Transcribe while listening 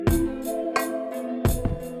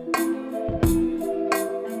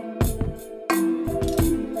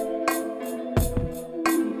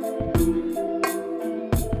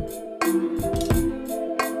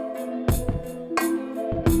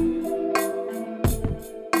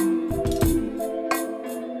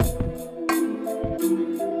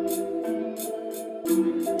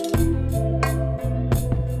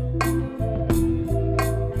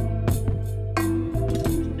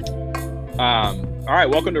right,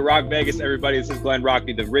 welcome to Rock Vegas, everybody. This is Glenn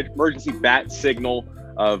Rockney, the emergency bat signal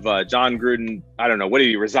of Jon Gruden. I don't know. What did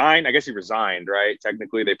he resign? I guess he resigned, right?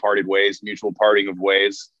 Technically, they parted ways, mutual parting of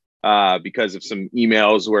ways, because of some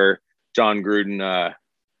emails where Jon Gruden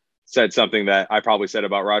said something that I probably said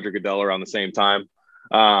about Roger Goodell around the same time.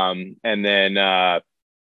 So Jon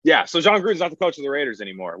Gruden's not the coach of the Raiders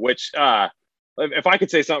anymore, which if I could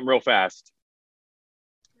say something real fast,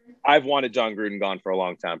 I've wanted Jon Gruden gone for a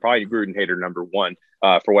long time. Probably Gruden hater number one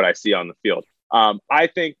for what I see on the field. I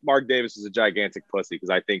think Mark Davis is a gigantic pussy because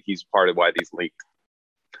I think he's part of why these leaked.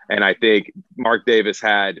 And I think Mark Davis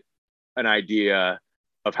had an idea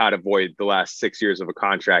of how to void the last 6 years of a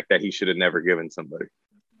contract that he should have never given somebody.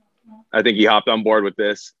 I think he hopped on board with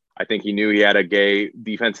this. I think he knew he had a gay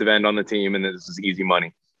defensive end on the team, and this is easy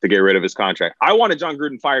money to get rid of his contract. I wanted Jon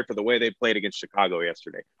Gruden fired for the way they played against Chicago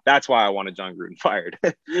yesterday. That's why I wanted Jon Gruden fired.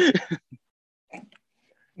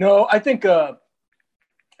 No, I think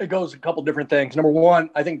it goes a couple different things. Number one,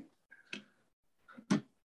 I think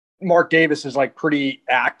Mark Davis is like pretty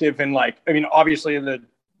active and obviously the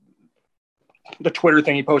Twitter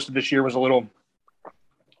thing he posted this year was a little,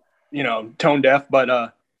 tone deaf,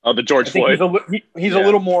 but the George Floyd. He's a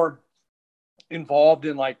little more involved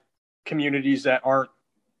in like communities that aren't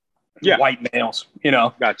white males,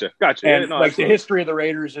 Gotcha. And the history of the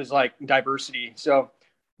Raiders is like diversity. So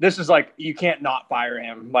this is like, you can't not fire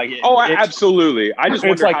him. Absolutely. I just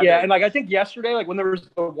wonder and I think yesterday, like when there was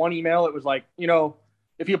the one email, it was like,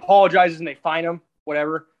 if he apologizes and they fine him,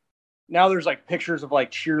 whatever. Now there's like pictures of like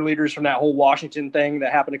cheerleaders from that whole Washington thing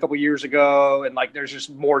that happened a couple years ago. And like, there's just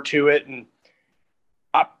more to it. And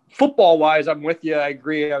football wise, I'm with you. I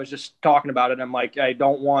agree. I was just talking about it. I'm like, I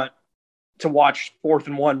don't want to watch 4th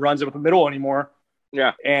and 1 runs up the middle anymore.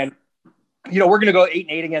 Yeah. And, we're going to go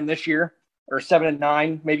 8-8 again this year or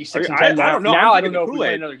 7-9, maybe 6-10. I don't know. Now I don't know if we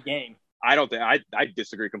play another game. I don't think I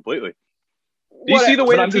disagree completely. Do you see the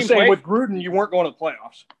way I'm just saying with Gruden, you weren't going to the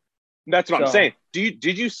playoffs. That's what I'm saying.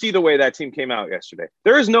 Did you see the way that team came out yesterday?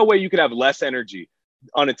 There is no way you could have less energy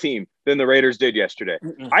on a team than the Raiders did yesterday.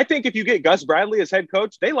 Mm-mm. I think if you get Gus Bradley as head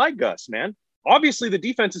coach, they like Gus, man. Obviously, the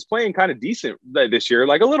defense is playing kind of decent this year,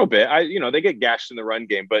 like a little bit. They get gashed in the run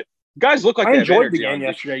game, but guys look like they enjoyed the game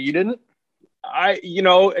yesterday. You didn't?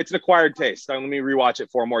 It's an acquired taste. Let me rewatch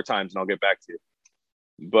it 4 more times, and I'll get back to you.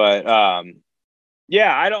 But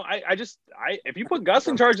if you put Gus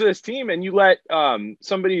in charge of this team and you let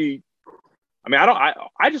somebody,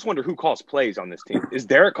 I just wonder who calls plays on this team. Is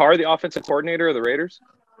Derek Carr the offensive coordinator of the Raiders?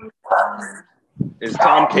 Is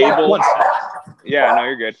Tom Cable? Yeah, no,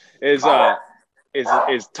 you're good.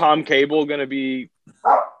 Is Tom Cable gonna be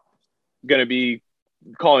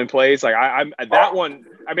calling plays? Like I'm that one.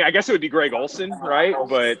 I guess it would be Greg Olson, right?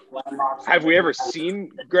 But have we ever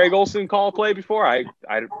seen Greg Olson call a play before? I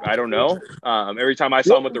don't know. Every time I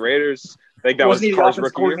saw him with the Raiders, I think that was Carr's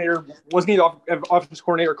rookie year. Wasn't he the offensive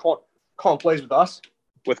coordinator calling plays with us?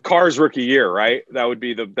 With Carr's rookie year, right? That would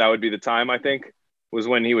be the time, I think, was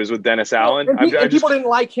when he was with Dennis Allen. And people didn't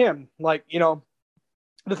like him.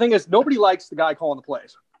 The thing is, nobody likes the guy calling the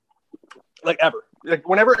plays. Like ever. Like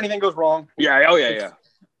whenever anything goes wrong. Yeah. Oh yeah.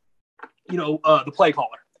 The play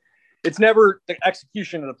caller. It's never the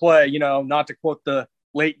execution of the play, not to quote the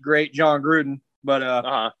late, great Jon Gruden, but,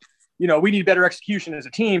 we need better execution as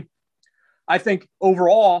a team. I think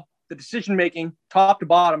overall, the decision-making top to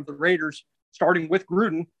bottom for the Raiders, starting with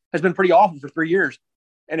Gruden, has been pretty awful for 3 years.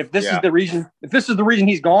 And if this is the reason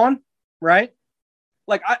he's gone, right?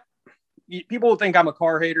 Like people think I'm a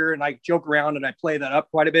Carr hater and I joke around and I play that up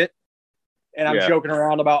quite a bit. And I'm joking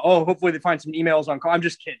around about, hopefully they find some emails on Carr. I'm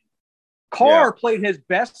just kidding. Carr played his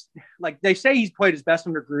best. Like they say he's played his best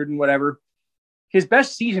under Gruden, whatever. His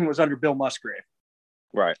best season was under Bill Musgrave.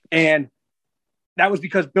 Right. And that was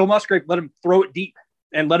because Bill Musgrave let him throw it deep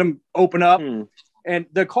and let him open up. And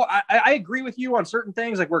I agree with you on certain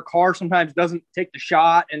things, like where Carr sometimes doesn't take the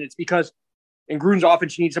shot. And it's because in Gruden's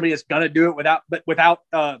offense, you need somebody that's going to do it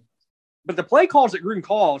but the play calls that Gruden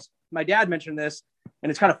calls, my dad mentioned this,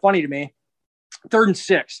 and it's kind of funny to me. 3rd and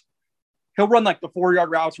 6. He'll run like the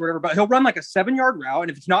 4-yard routes or whatever, but he'll run like a 7-yard route.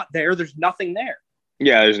 And if it's not there, there's nothing there.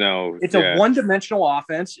 Yeah, there's no. It's a one-dimensional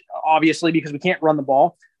offense, obviously, because we can't run the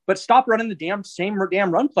ball. But stop running the same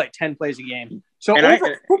run play 10 plays a game. So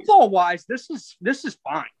football-wise, this is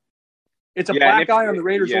fine. It's a black guy on the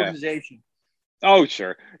Raiders organization. Oh,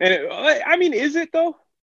 sure. And is it though?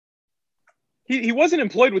 He wasn't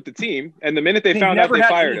employed with the team, and the minute they found out, they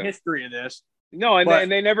fired him. History of this. No, and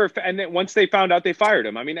they never. And then once they found out, they fired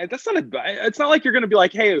him. That's not it's not like you're going to be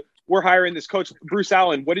like, hey, we're hiring this coach, Bruce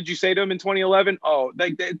Allen. What did you say to him in 2011? Oh,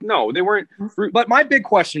 no, they weren't. But my big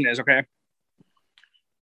question is, okay,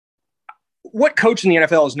 what coach in the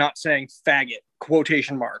NFL is not saying faggot,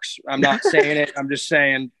 quotation marks? I'm not saying it. I'm just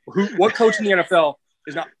saying what coach in the NFL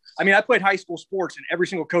is not. I mean, I played high school sports, and every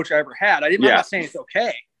single coach I ever had, I'm not saying it's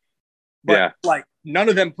okay. But, like, none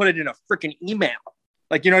of them put it in a freaking email.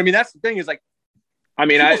 Like, you know what I mean? That's the thing is, like, I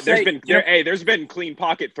mean, there's been clean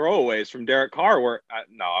pocket throwaways from Derek Carr where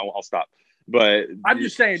I'll stop. But I'm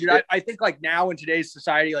just saying, dude, I think like now in today's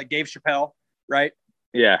society, like Dave Chappelle, right?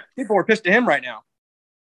 Yeah. People are pissed at him right now.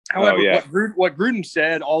 However, what Gruden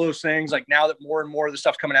said, all those things, like now that more and more of the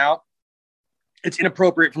stuff's coming out, it's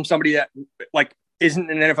inappropriate from somebody that like isn't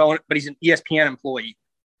an NFL, but he's an ESPN employee.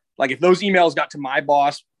 Like if those emails got to my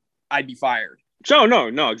boss, I'd be fired.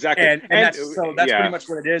 No, exactly. And that's pretty much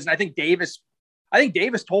what it is. And I think Davis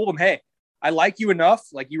told him, hey, I like you enough.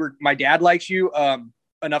 Like my dad likes you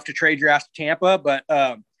enough to trade your ass to Tampa. But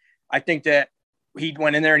I think that he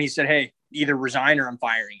went in there and he said, hey, either resign or I'm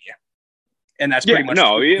firing you. And that's pretty much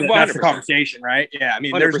that's the conversation, right? Yeah. I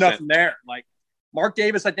mean, 100%. There's nothing there. Like Mark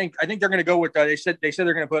Davis, I think they're going to go with, they said they're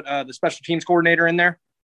going to put the special teams coordinator in there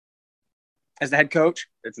as the head coach.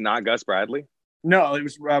 It's not Gus Bradley. No, it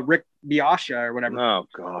was Rick Biascia or whatever. Oh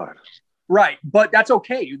God. Right, but that's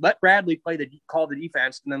okay. You let Bradley call the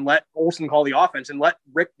defense, and then let Olsen call the offense, and let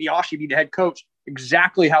Rick Biascia be the head coach.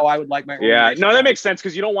 Exactly how I would like my. Yeah, no, that makes sense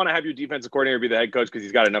because you don't want to have your defensive coordinator be the head coach because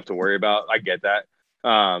he's got enough to worry about. I get that,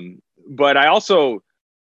 but I also,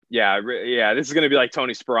 this is going to be like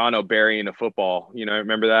Tony Sparano burying a football. You know,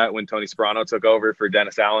 remember that when Tony Sparano took over for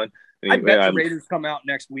Dennis Allen? I bet the Raiders come out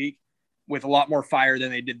next week with a lot more fire than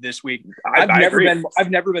they did this week. I've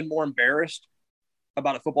never been more embarrassed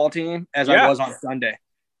about a football team as I was on Sunday.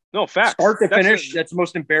 No, facts. Start to finish, that's the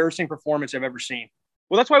most embarrassing performance I've ever seen.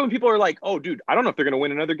 Well, that's why when people are like, oh, dude, I don't know if they're going to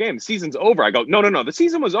win another game. The season's over. I go, no. The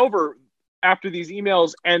season was over after these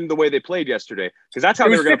emails and the way they played yesterday. Because that's how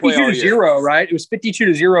they were going to play all year. 52-0, right? It was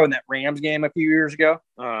 52-0 in that Rams game a few years ago.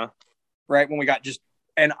 Right? When we got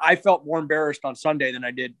and I felt more embarrassed on Sunday than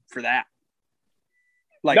I did for that.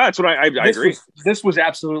 Like, that's what I agree. This was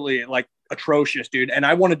absolutely like atrocious, dude. And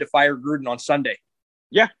I wanted to fire Gruden on Sunday.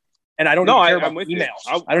 Yeah. And I don't even care about emails.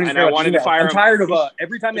 I don't even care about emails. I'm tired of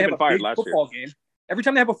every time they have a big football game. Every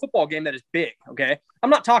time they have a football game that is big, okay? I'm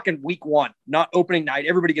not talking week one, not opening night.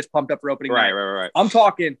 Everybody gets pumped up for opening night. Right. I'm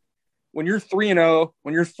talking when you're 3-0,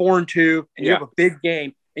 when you're 4-2, and you have a big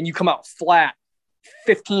game, and you come out flat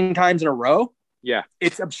 15 times in a row. Yeah.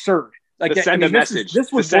 It's absurd. Like the send a message.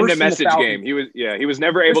 This was send a message game. He was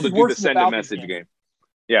never able to do the send a message game.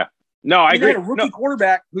 Yeah. No, I agree. They had a rookie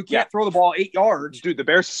quarterback who can't throw the ball 8 yards. Dude, the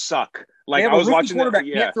Bears suck. Like I was watching the quarterback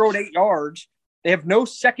can't throw it 8 yards. They have no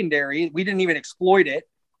secondary. We didn't even exploit it.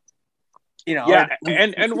 You know. Yeah,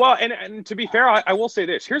 and to be fair, I will say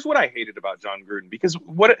this. Here's what I hated about John Gruden because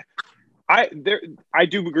I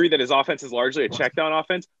do agree that his offense is largely a check down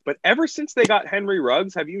offense, but ever since they got Henry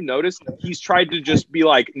Ruggs, have you noticed he's tried to just be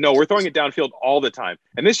like, no, we're throwing it downfield all the time.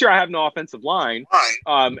 And this year I have no offensive line,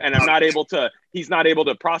 and he's not able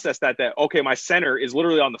to process that okay, my center is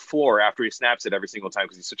literally on the floor after he snaps it every single time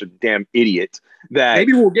because he's such a damn idiot that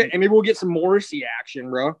maybe we'll get some Morrissey action,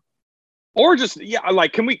 bro. Or just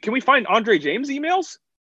like can we find Andre James emails?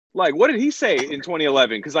 Like what did he say in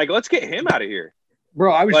 2011? Because like let's get him out of here.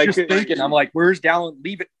 Bro, I was just thinking, I'm like, where's Dallin?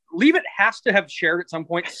 Leave it has to have shared at some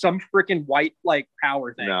point some freaking white like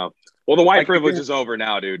power thing. No. Well, the white privilege is over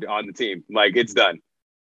now, dude, on the team. Like it's done.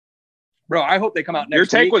 Bro, I hope they come out next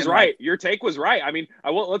week. Your take was right. Your take was right. I mean,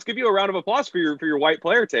 let's give you a round of applause for your white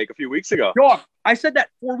player take a few weeks ago. Dog, I said that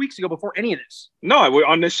 4 weeks ago before any of this. No,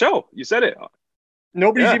 on this show. You said it.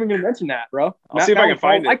 Nobody's even going to mention that, bro. I'll see if I can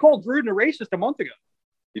find it. I called Gruden a racist a month ago.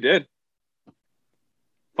 You did.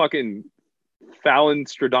 Fucking Fallon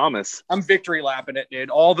Stradamus. I'm victory lapping it, dude.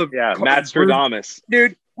 Matt Stradamus.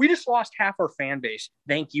 Dude, we just lost half our fan base.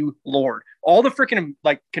 Thank you, Lord. All the freaking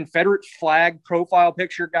like Confederate flag profile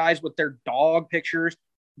picture guys with their dog pictures,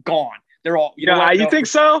 gone. They're all you think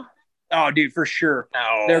so? Oh, dude, for sure.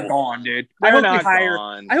 No. They're gone, dude. I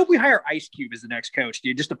hope we hire Ice Cube as the next coach,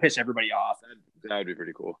 dude, just to piss everybody off. That would be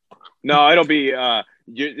pretty cool. No, it'll be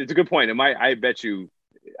it's a good point. I bet you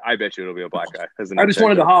it'll be a black guy. I just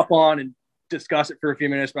wanted to hop on and discuss it for a few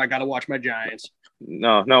minutes, but I got to watch my Giants.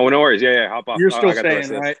 No worries. Yeah, hop off. You're still staying,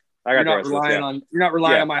 right? You're not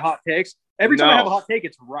relying on my hot takes. Every time I have a hot take,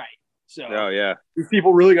 it's right. So, these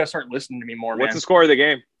people really got to start listening to me more. What's the score of the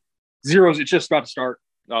game? 0. It's just about to start.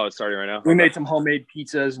 Oh, it's starting right now. We made some homemade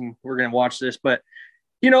pizzas, and we're going to watch this. But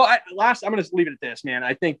I'm going to leave it at this, man.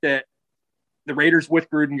 I think that the Raiders with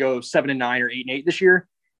Gruden go 7-9 or 8-8 this year,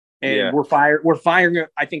 and we're firing.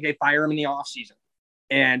 I think they fire him in the offseason.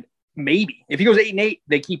 And Maybe if he goes 8-8,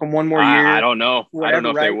 they keep him one more year. I don't know. Whatever, I don't know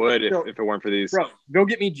if right? they would if it weren't for these. Bro, go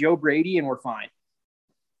get me Joe Brady and we're fine.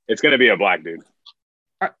 It's going to be a black dude.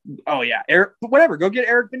 Oh yeah, Eric. Whatever. Go get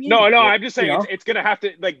Eric Benini. No. I'm just saying it's going to have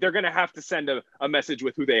to they're going to have to send a message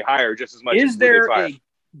with who they hire just as much. Is as there who they fire.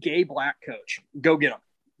 a gay black coach? Go get him.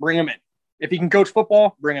 Bring him in. If he can coach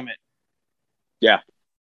football, bring him in. Yeah,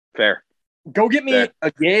 fair. Go get me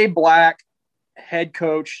a gay black head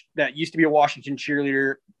coach that used to be a Washington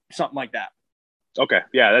cheerleader, something like that. Okay,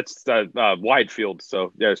 yeah, that's wide field,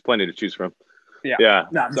 so there's plenty to choose from. Yeah.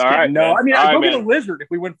 No, all right. No, I mean, I'll go get a lizard if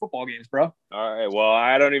we win football games, bro. All right. Well,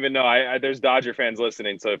 I don't even know. There's Dodger fans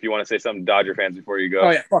listening, so if you want to say something to Dodger fans before you go. Oh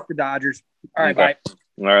yeah, fuck the Dodgers. All right, bye.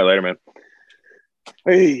 All right, later, man.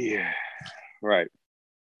 Hey, right,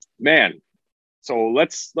 man. So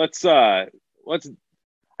let's. I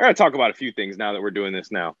gotta talk about a few things now that we're doing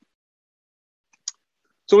this now.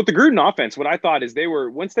 So with the Gruden offense, what I thought is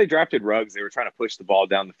once they drafted Ruggs, they were trying to push the ball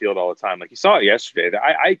down the field all the time. Like you saw it yesterday.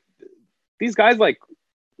 These guys like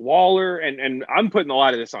Waller, and I'm putting a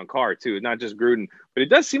lot of this on Carr too, not just Gruden, but it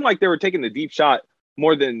does seem like they were taking the deep shot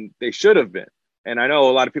more than they should have been. And I know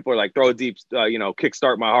a lot of people are like, throw a deep,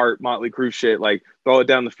 kickstart my heart, Motley Crue shit, like throw it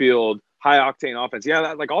down the field, high octane offense.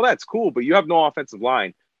 Yeah, all that's cool, but you have no offensive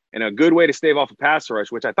line. And a good way to stave off a pass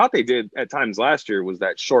rush, which I thought they did at times last year, was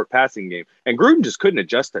that short passing game. And Gruden just couldn't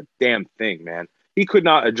adjust a damn thing, man. He could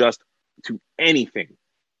not adjust to anything.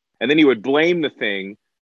 And then he would blame the thing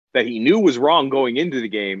that he knew was wrong going into the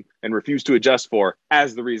game and refused to adjust for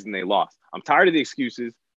as the reason they lost. I'm tired of the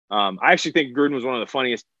excuses. I actually think Gruden was one of the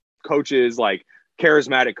funniest coaches, like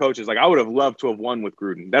charismatic coaches. Like I would have loved to have won with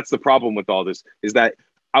Gruden. That's the problem with all this, is that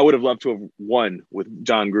I would have loved to have won with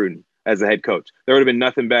John Gruden as the head coach. There would have been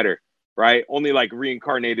nothing better, right? Only like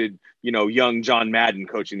reincarnated, young John Madden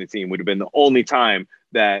coaching the team would have been the only time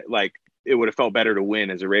that like it would have felt better to win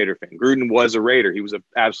as a Raider fan. Gruden was a Raider. He was an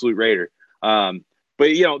absolute Raider. But,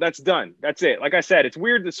 that's done. That's it. Like I said, it's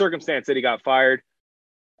weird the circumstance that he got fired.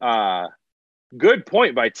 Good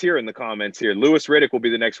point by Tier in the comments here. Louis Riddick will be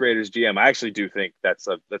the next Raiders GM. I actually do think that's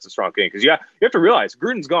a strong thing because you have to realize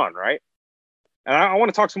Gruden's gone, right? And I want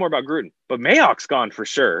to talk some more about Gruden. But Mayock's gone for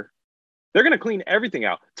sure. They're going to clean everything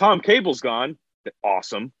out. Tom Cable's gone.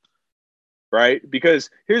 Awesome. Right? Because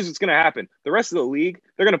here's what's going to happen. The rest of the league,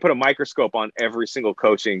 they're going to put a microscope on every single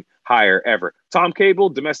coaching hire ever. Tom Cable,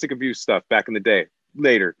 domestic abuse stuff back in the day.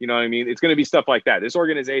 Later, you know what I mean? It's going to be stuff like that. This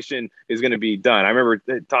organization is going to be done. I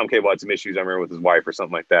remember Tom Cable had some issues. I remember with his wife or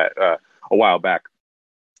something like that a while back.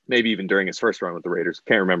 Maybe even during his first run with the Raiders.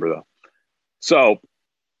 Can't remember, though. So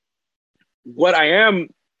what I am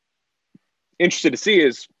interested to see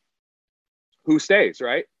is who stays,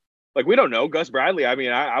 right? Like, we don't know. Gus Bradley, I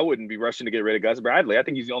mean, I wouldn't be rushing to get rid of Gus Bradley. I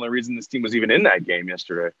think he's the only reason this team was even in that game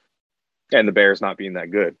yesterday. And the Bears not being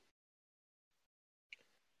that good.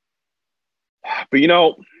 But,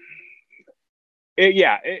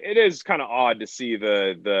 it is kind of odd to see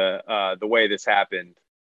the way this happened.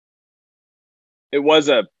 It was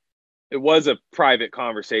a private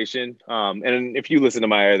conversation. And if you listen to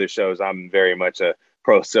my other shows, I'm very much a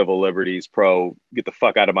pro civil liberties, pro get the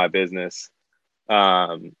fuck out of my business.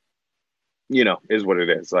 Is what it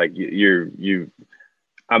is. Like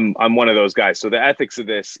I'm one of those guys. So the ethics of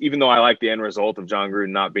this, even though I like the end result of John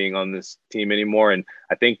Gruden not being on this team anymore, and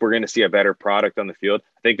I think we're going to see a better product on the field.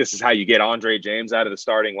 I think this is how you get Andre James out of the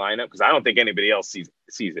starting lineup, because I don't think anybody else sees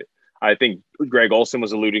it. I think Greg Olson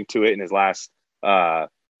was alluding to it in his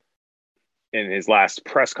last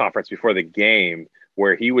press conference before the game,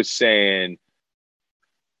 where he was saying,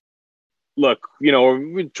 look, we're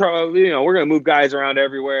going to move guys around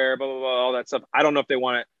everywhere, blah, blah, blah, all that stuff. I don't know if they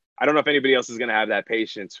want it. I don't know if anybody else is going to have that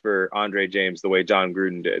patience for Andre James the way John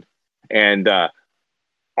Gruden did. And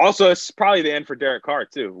also, it's probably the end for Derek Carr,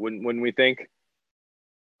 too, when we think.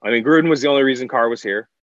 I mean, Gruden was the only reason Carr was here.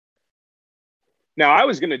 Now, I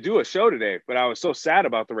was going to do a show today, but I was so sad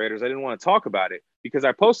about the Raiders, I didn't want to talk about it because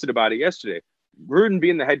I posted about it yesterday. Gruden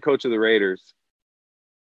being the head coach of the Raiders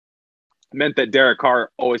meant that Derek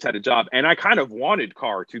Carr always had a job. And I kind of wanted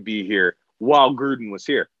Carr to be here while Gruden was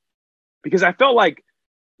here, because I felt like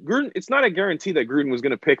Gruden, it's not a guarantee that Gruden was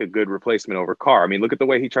going to pick a good replacement over Carr. I mean, look at the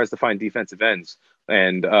way he tries to find defensive ends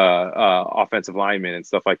and offensive linemen and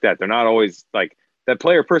stuff like that. They're not always like that.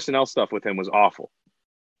 Player personnel stuff with him was awful.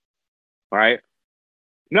 All right.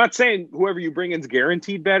 I'm not saying whoever you bring in is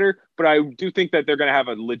guaranteed better, but I do think that they're going to have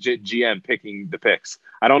a legit GM picking the picks.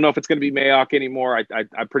 I don't know if it's going to be Mayock anymore.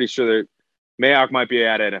 I'm pretty sure that Mayock might be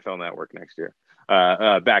at NFL Network next year.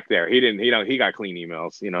 Back there, he didn't. He got clean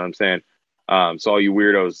emails. You know what I'm saying? So all you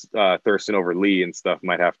weirdos thirsting over Lee and stuff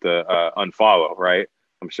might have to unfollow, right?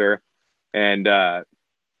 I'm sure. And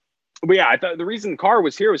But yeah, I thought the reason Carr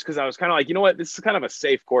was here was because I was kind of like, you know what, this is kind of a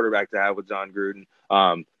safe quarterback to have with Jon Gruden.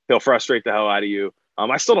 He'll frustrate the hell out of you.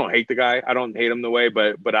 I still don't hate the guy. I don't hate him the way,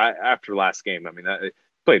 but after last game, I mean,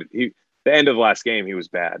 the end of the last game, he was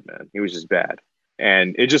bad, man. He was just bad,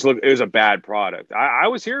 and it was a bad product. I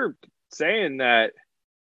was here saying that.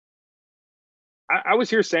 I was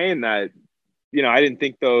here saying that, I didn't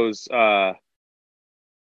think those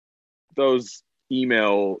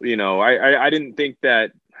email, I didn't think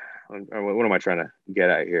that. What am I trying to get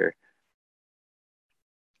at here?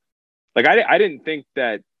 Like, I didn't think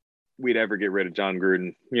that we'd ever get rid of Jon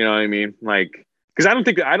Gruden. You know what I mean? Like, because I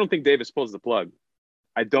don't think Davis pulls the plug.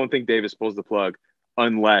 I don't think Davis pulls the plug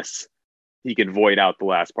unless he can void out the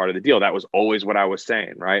last part of the deal. That was always what I was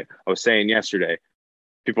saying, right? I was saying yesterday.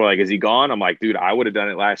 People are like, is he gone? I'm like, dude, I would have done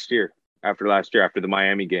it last year, after the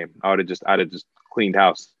Miami game. I'd have just cleaned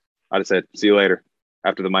house. I'd have said, see you later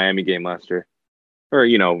after the Miami game last year. Or,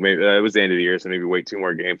 maybe it was the end of the year, so maybe wait 2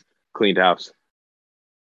 more games, cleaned house.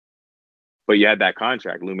 But you had that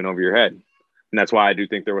contract looming over your head. And that's why I do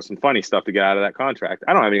think there was some funny stuff to get out of that contract.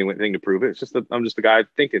 I don't have anything to prove it. It's just that I'm just a guy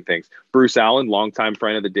thinking things. Bruce Allen, longtime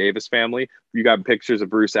friend of the Davis family. You got pictures of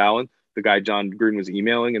Bruce Allen, the guy Jon Gruden was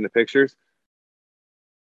emailing in the pictures.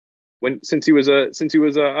 Since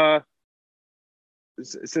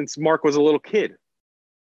Mark was a little kid.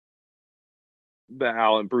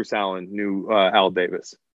 Bruce Allen knew Al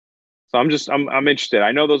Davis. So I'm interested.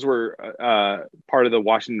 I know those were part of the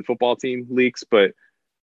Washington football team leaks, but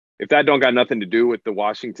if that don't got nothing to do with the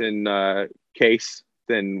Washington case,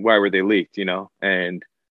 then why were they leaked, And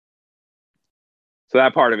so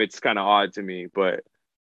that part of it's kind of odd to me. But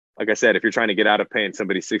like I said, if you're trying to get out of paying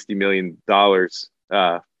somebody $60 million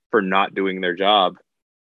for not doing their job,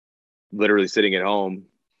 literally sitting at home,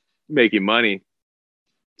 making money,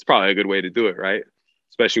 it's probably a good way to do it, right?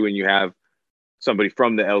 Especially when you have somebody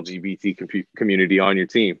from the LGBT community on your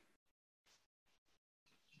team.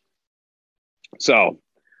 So,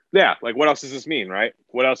 yeah, like what else does this mean, right?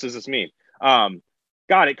 What else does this mean?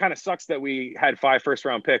 God, it kind of sucks that we had 5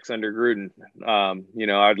 first-round picks under Gruden.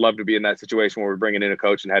 I'd love to be in that situation where we're bringing in a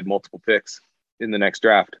coach and had multiple picks in the next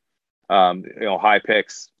draft. High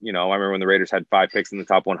picks. I remember when the Raiders had 5 picks in the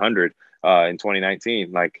top 100 in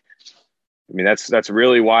 2019. Like, I mean, that's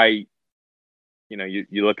really why, you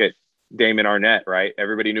look at Damon Arnett, right?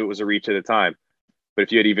 Everybody knew it was a reach at the time. But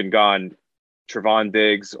if you had even gone Trevon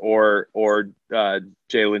Diggs or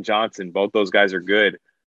Jalen Johnson, both those guys are good.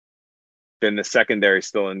 Then the secondary is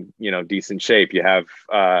still in, decent shape. You have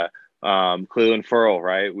Clelin Ferrell,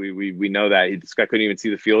 right? We know that. This guy couldn't even see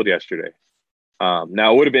the field yesterday.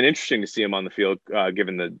 Now, it would have been interesting to see him on the field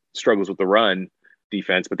given the struggles with the run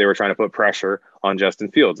defense, but they were trying to put pressure on Justin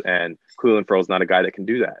Fields, and Clelin Ferrell's not a guy that can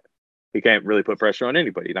do that. He can't really put pressure on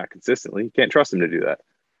anybody, not consistently. You can't trust him to do that.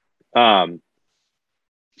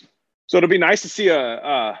 So it'll be nice to see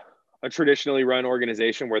a traditionally run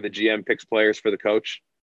organization where the GM picks players for the coach,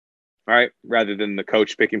 all right, rather than the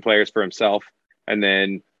coach picking players for himself and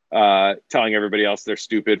then telling everybody else they're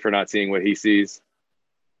stupid for not seeing what he sees,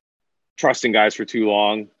 trusting guys for too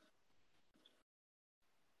long.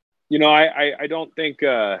 I don't think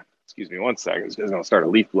excuse me one second. This guy's going to start a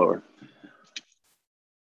leaf blower.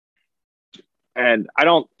 And I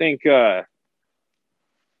don't think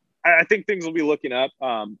I think things will be looking up.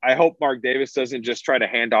 I hope Mark Davis doesn't just try to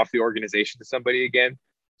hand off the organization to somebody again.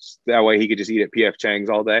 That way he could just eat at P.F. Chang's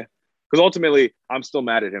all day. Because ultimately, I'm still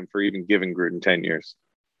mad at him for even giving Gruden 10 years.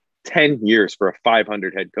 10 years for a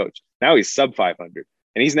 500 head coach. Now he's sub 500,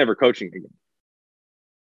 and he's never coaching again.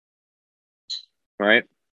 All right?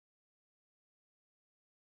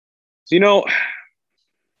 So,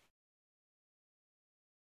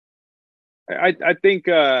 I think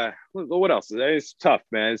what else? It's tough,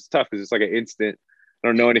 man. It's tough because it's like an instant. I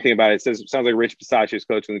don't know anything about it. It sounds like Rich Bisaccia is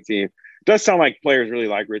coaching the team. It does sound like players really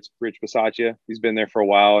like Rich Bisaccia. He's been there for a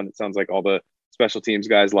while, and it sounds like all the special teams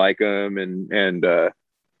guys like him, and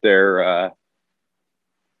they're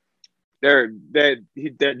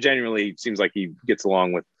that genuinely seems like he gets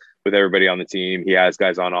along with everybody on the team. He has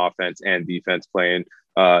guys on offense and defense playing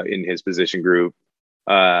in his position group.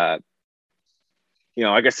 Like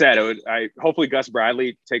I said, hopefully Gus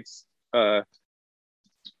Bradley takes.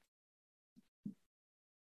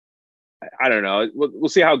 I don't know. We'll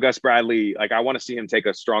see how Gus Bradley. Like, I want to see him take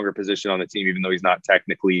a stronger position on the team, even though he's not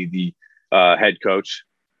technically the head coach.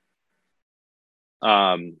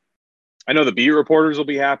 I know the beat reporters will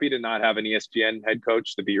be happy to not have an ESPN head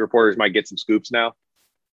coach. The beat reporters might get some scoops now.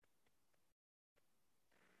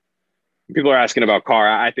 People are asking about Carr.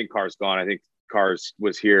 I think Carr's gone. I think Carr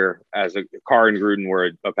was here as Carr and Gruden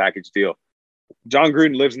were a package deal. Jon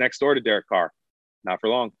Gruden lives next door to Derek Carr. Not for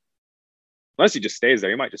long. Unless he just stays there.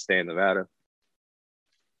 He might just stay in Nevada.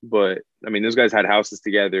 But, I mean, those guys had houses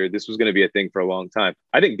together. This was going to be a thing for a long time.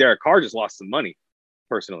 I think Derek Carr just lost some money,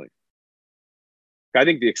 personally. I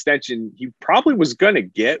think the extension he probably was going to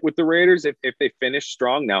get with the Raiders if they finished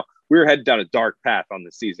strong. Now, we were headed down a dark path on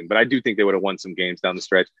the season, but I do think they would have won some games down the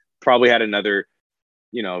stretch. Probably had another,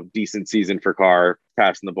 decent season for Carr,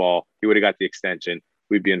 passing the ball. He would have got the extension.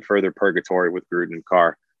 We'd be in further purgatory with Gruden and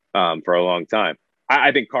Carr for a long time.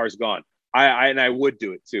 I think Carr's gone. I would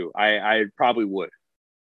do it too. I probably would.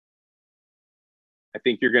 I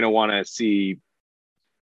think you're going to want to see.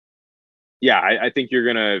 Yeah, I think you're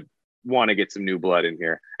going to want to get some new blood in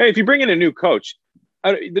here. Hey, if you bring in a new coach,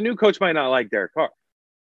 the new coach might not like Derek Carr.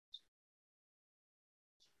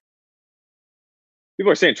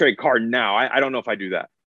 People are saying trade Carr now. I don't know if I do that.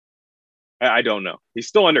 I don't know. He's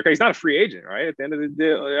still under. He's not a free agent, right? At the end of the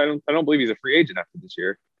day, I don't believe he's a free agent after this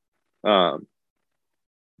year.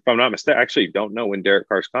 If I'm not mistaken, I actually don't know when Derek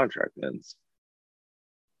Carr's contract ends.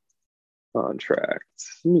 Contract.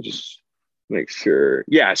 Let me just make sure.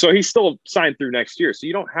 Yeah, so he's still signed through next year, so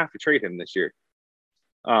you don't have to trade him this year.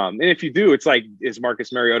 And if you do, it's like, is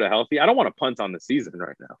Marcus Mariota healthy? I don't want to punt on the season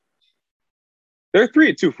right now. They're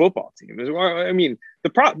 3-2 football team. I mean,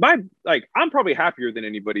 I'm probably happier than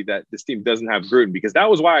anybody that this team doesn't have Gruden, because that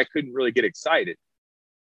was why I couldn't really get excited.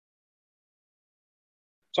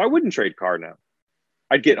 So I wouldn't trade Carr now.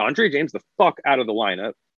 I'd get Andre James the fuck out of the lineup.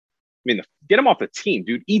 I mean, get him off the team,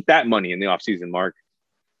 dude. Eat that money in the offseason, Mark.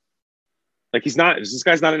 Like, this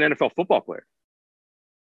guy's not an NFL football player.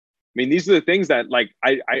 I mean, these are the things that, like,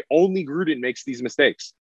 I only Gruden makes these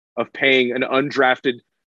mistakes of paying an undrafted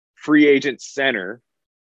free agent center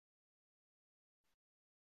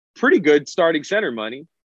pretty good starting center money.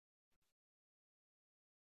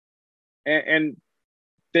 And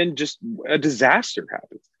then just a disaster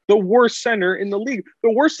happens. The worst center in the league.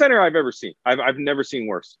 The worst center I've ever seen. I've never seen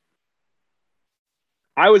worse.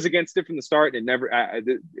 I was against it from the start, and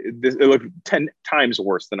it looked 10 times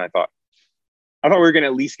worse than I thought. I thought we were going to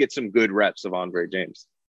at least get some good reps of Andre James.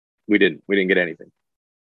 We didn't get anything.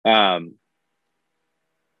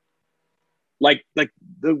 Like the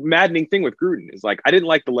maddening thing with Gruden is, like, I didn't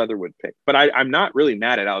like the Leatherwood pick, but I'm not really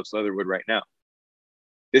mad at Alex Leatherwood right now.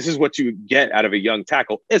 This is what you get out of a young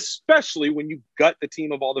tackle, especially when you gut the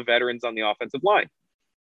team of all the veterans on the offensive line.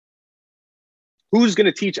 Who's going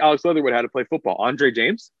to teach Alex Leatherwood how to play football? Andre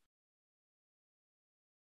James?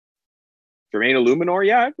 Jermaine Illuminor?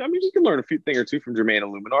 Yeah, I mean, you can learn a thing or two from Jermaine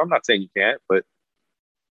Illuminor. I'm not saying you can't, but,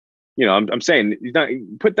 I'm saying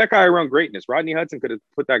put that guy around greatness. Rodney Hudson could have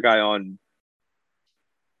put that guy on,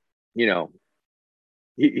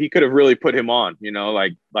 he could have really put him on,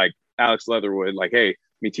 like Alex Leatherwood, like, hey, let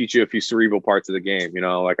me teach you a few cerebral parts of the game.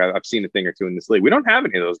 Like, I've seen a thing or two in this league. We don't have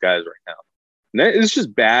any of those guys right now. And it's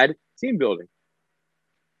just bad team building.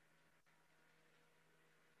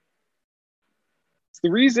 It's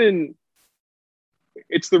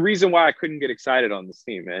the reason why I couldn't get excited on this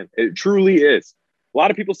team, man. It truly is. A lot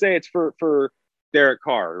of people say it's for Derek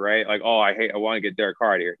Carr, right? Like, oh, I want to get Derek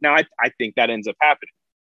Carr out of here. Now, I think that ends up happening.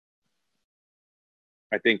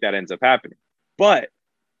 But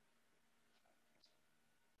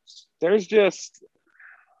there's just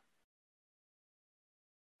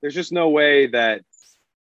no way that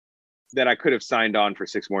I could have signed on for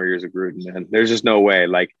 6 more years of Gruden, man. There's just no way.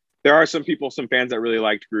 Like, there are some fans that really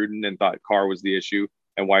liked Gruden and thought Carr was the issue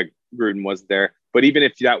and why Gruden wasn't there. But even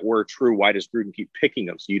if that were true, why does Gruden keep picking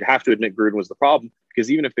him? So you'd have to admit Gruden was the problem,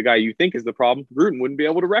 because even if the guy you think is the problem, Gruden wouldn't be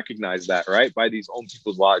able to recognize that, right? By these own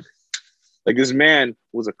people's logic. Like, this man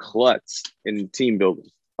was a klutz in team building.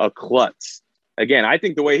 A klutz. Again, I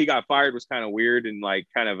think the way he got fired was kind of weird and, like,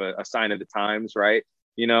 kind of a sign of the times, right?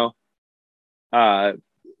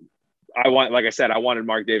 I wanted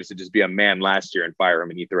Mark Davis to just be a man last year and fire him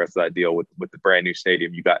and eat the rest of that deal with the brand new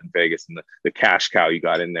stadium you got in Vegas and the cash cow you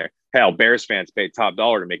got in there. Hell, Bears fans paid top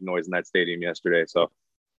dollar to make noise in that stadium yesterday, so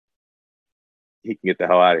he can get the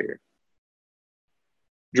hell out of here.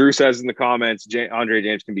 Drew says in the comments, Andre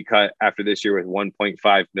James can be cut after this year with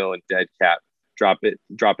 $1.5 million dead cap. Drop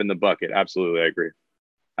in the bucket. Absolutely, I agree.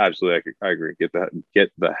 Absolutely, I agree. Get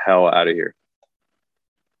the hell out of here.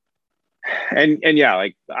 And yeah,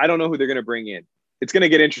 like, I don't know who they're going to bring in. It's going to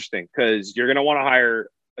get interesting because you're going to want to hire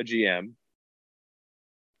a GM.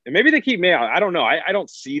 And maybe they keep Mayock. I don't know. I don't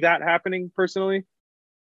see that happening personally,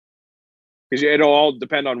 because it'll all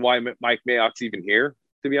depend on why Mike Mayock's even here,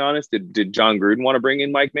 to be honest. Did John Gruden want to bring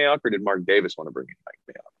in Mike Mayock, or did Mark Davis want to bring in Mike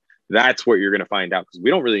Mayock? That's what you're going to find out, because we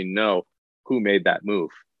don't really know who made that move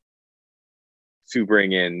to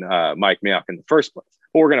bring in Mike Mayock in the first place.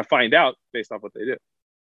 But we're going to find out based off what they do.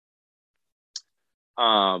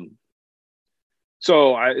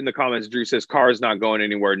 So in the comments, Drew says Carr's not going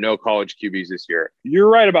anywhere. No college QBs this year. You're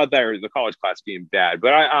right about that. The college class being bad,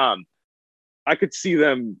 but I could see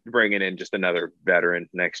them bringing in just another veteran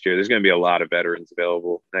next year. There's going to be a lot of veterans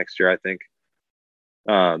available next year, I think.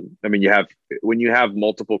 I mean, when you have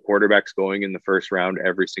multiple quarterbacks going in the first round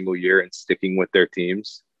every single year and sticking with their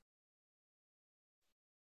teams,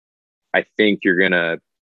 I think you're going to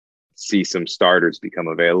see some starters become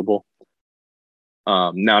available.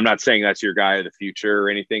 Now, I'm not saying that's your guy of the future or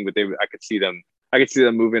anything, but I could see them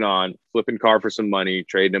moving on, flipping Carr for some money,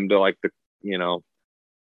 trading him to like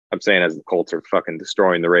I'm saying as the Colts are fucking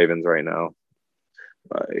destroying the Ravens right now.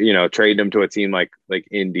 Trade them to a team like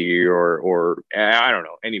Indy or I don't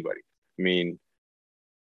know, anybody. I mean,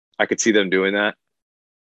 I could see them doing that.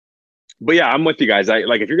 But yeah, I'm with you guys.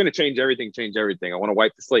 If you're going to change everything, change everything. I want to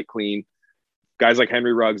wipe the slate clean. Guys like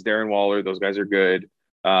Henry Ruggs, Darren Waller, those guys are good.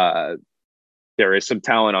 There is some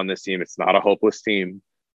talent on this team. It's not a hopeless team.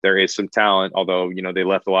 There is some talent, although, they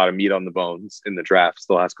left a lot of meat on the bones in the drafts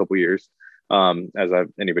the last couple of years.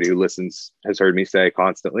 Anybody who listens has heard me say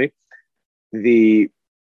constantly. We're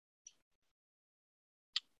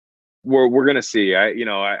going to see.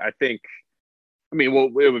 I think. I mean, well,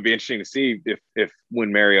 it would be interesting to see if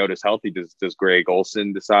when Mariota's healthy, does Greg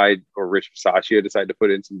Olsen decide or Rich Bisaccia decide to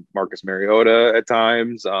put in some Marcus Mariota at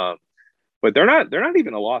times? But they're not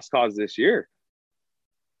even a lost cause this year.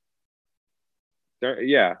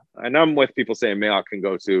 And I'm with people saying Mayock can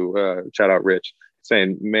go to. Shout out Rich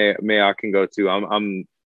saying Mayock can go to. I'm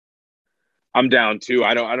down too.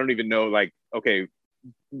 I don't even know. Like, okay,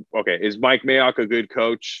 is Mike Mayock a good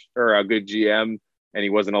coach or a good GM, and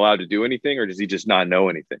he wasn't allowed to do anything, or does he just not know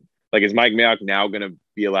anything? Like, is Mike Mayock now going to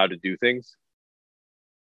be allowed to do things?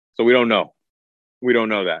 So we don't know. We don't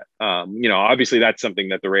know that. Obviously that's something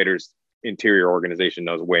that the Raiders interior organization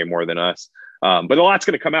knows way more than us. But a lot's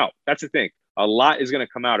going to come out. That's the thing. A lot is going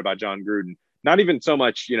to come out about John Gruden. Not even so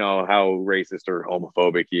much, how racist or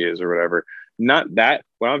homophobic he is or whatever. Not that.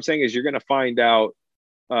 What I'm saying is you're going to find out.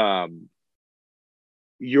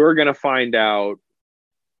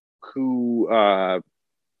 Who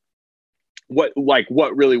what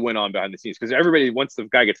really went on behind the scenes, because everybody, once the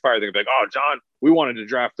guy gets fired, they're gonna be like, oh, John, we wanted to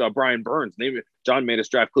draft Brian Burns. John made us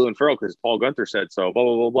draft Cleveland Farrell because Paul Gunther said so, blah,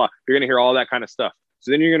 blah, blah, blah. You're gonna hear all that kind of stuff.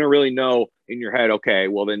 So then you're gonna really know in your head, okay,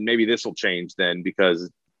 well then maybe this will change then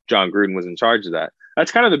because John Gruden was in charge of that.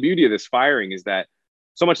 That's kind of the beauty of this firing, is that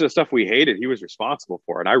so much of the stuff we hated, he was responsible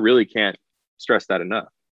for. And I really can't stress that enough.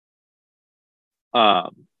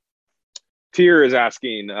 Tier is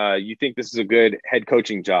asking, you think this is a good head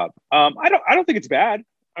coaching job? I don't think it's bad.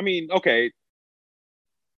 I mean, okay.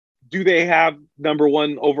 Do they have number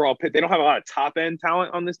one overall pick? They don't have a lot of top end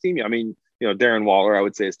talent on this team. I mean, Darren Waller, I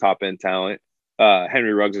would say, is top end talent.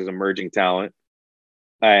 Henry Ruggs is emerging talent,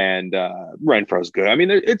 and Renfro's good. I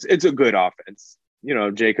mean, it's a good offense.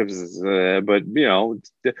 Jacobs is, but the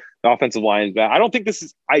offensive line is bad. I don't think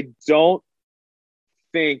this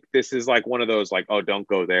is like one of those like, oh, don't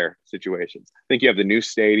go there situations. I think you have the new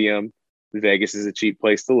stadium. Vegas is a cheap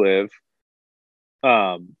place to live.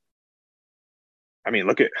 I mean,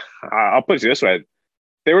 I'll put it this way. If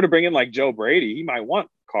they were to bring in like Joe Brady, he might want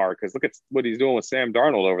Carr, because look at what he's doing with Sam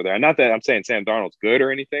Darnold over there. Not that I'm saying Sam Darnold's good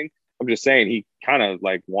or anything. I'm just saying he kind of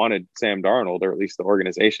like wanted Sam Darnold, or at least the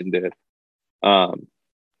organization did. But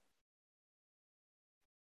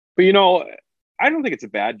I don't think it's a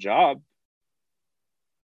bad job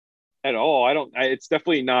at all. It's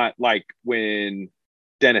definitely not like when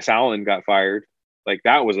Dennis Allen got fired. Like,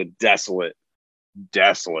 that was a desolate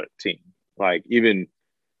team. Like, even,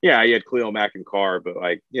 you had Khalil Mack and Carr, but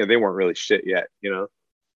like, they weren't really shit yet,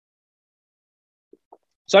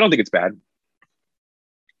 So I don't think it's bad.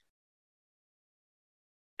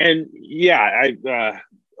 And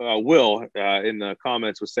Will in the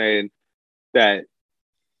comments was saying that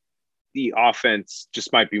the offense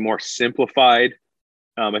just might be more simplified.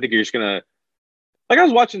 I think you're just going to, like, I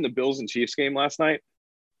was watching the Bills and Chiefs game last night,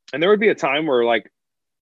 and there would be a time where, like,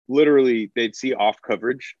 literally they'd see off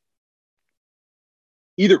coverage.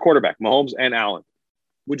 Either quarterback, Mahomes and Allen,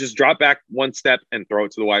 would just drop back one step and throw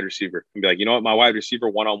it to the wide receiver and be like, you know what, my wide receiver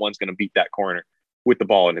one-on-one's going to beat that corner with the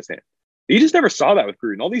ball in his hand. You just never saw that with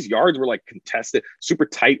Gruden. All these yards were like contested, super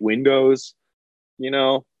tight windows,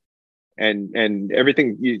 and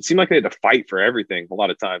everything. It seemed like they had to fight for everything a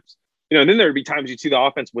lot of times. And then there'd be times you'd see the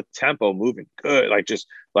offense with tempo moving good, like just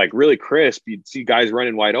like really crisp. You'd see guys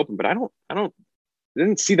running wide open, but I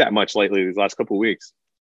didn't see that much lately these last couple of weeks.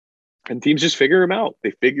 And teams just figure him out.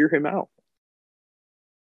 They figure him out.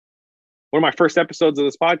 One of my first episodes of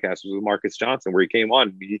this podcast was with Marcus Johnson, where he came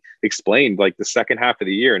on. He explained like the second half of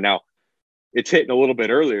the year. Now, it's hitting a little bit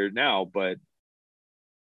earlier now, but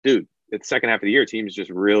dude, it's the second half of the year, teams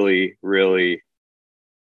just really, really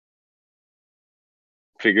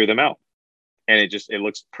figure them out. And it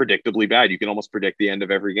looks predictably bad. You can almost predict the end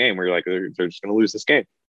of every game where you're like, they're just going to lose this game.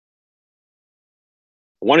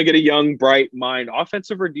 I want to get a young, bright mind,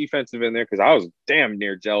 offensive or defensive, in there, because I was damn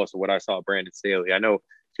near jealous of what I saw of Brandon Staley. I know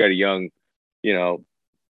he's got a young,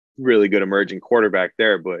 really good emerging quarterback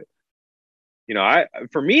there, but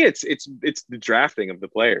for me, it's the drafting of the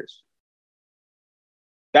players.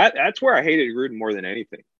 That's where I hated Gruden more than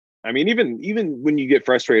anything. I mean, even when you get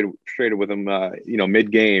frustrated with him,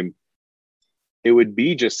 mid game, it would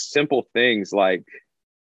be just simple things like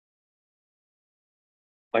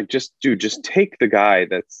just take the guy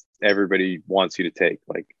that's everybody wants you to take.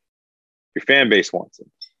 Like, your fan base wants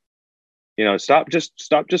him. Stop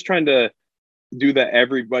just trying to do the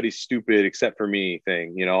everybody's stupid except for me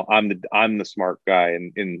thing. I'm the smart guy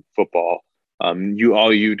in football.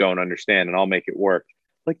 You don't understand, and I'll make it work.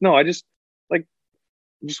 Like, no, I just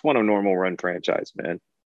want a normal run franchise, man.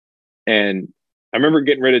 And I remember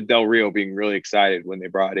getting rid of Del Rio, being really excited when they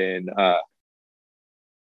brought in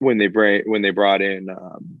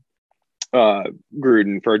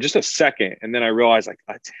Gruden for just a second, and then I realized, like,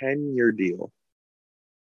 a 10-year deal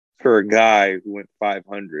for a guy who went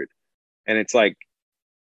 500, and it's like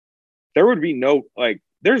there would be no, like,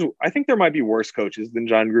 I think there might be worse coaches than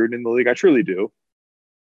Jon Gruden in the league. I truly do,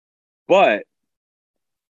 but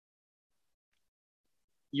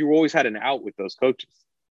you always had an out with those coaches,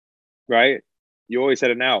 right? You always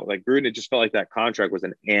had an out. Like, Gruden, it just felt like that contract was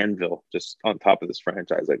an anvil just on top of this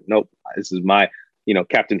franchise. Like, nope, this is my,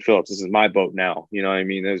 Captain Phillips, this is my boat now. You know what I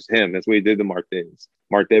mean? There's him. That's what he did to Mark Davis.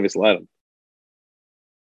 Mark Davis led him.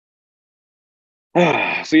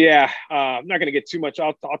 So yeah, I'm not going to get too much.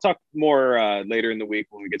 I'll talk more later in the week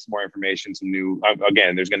when we get some more information. Some new,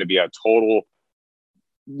 again, there's going to be a total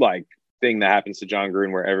thing that happens to Jon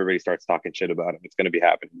Gruden where everybody starts talking shit about him. It's going to be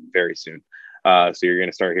happening very soon. So you're going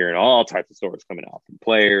to start hearing all types of stories coming out from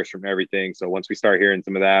players, from everything. So once we start hearing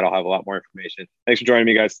some of that, I'll have a lot more information. Thanks for joining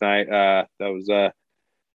me, guys, tonight. That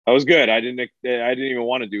was good. I didn't even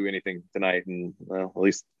want to do anything tonight, and well, at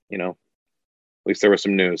least there was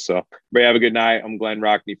some news. So everybody have a good night. I'm Glenn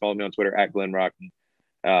Rockney. Follow me on Twitter at Glenn Rockney.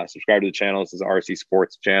 Subscribe to the channel. This is RC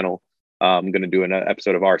Sports channel. I'm going to do an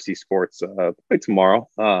episode of RC Sports tomorrow.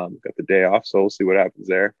 Got the day off, so we'll see what happens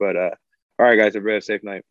there. But all right, guys, everybody have a safe night.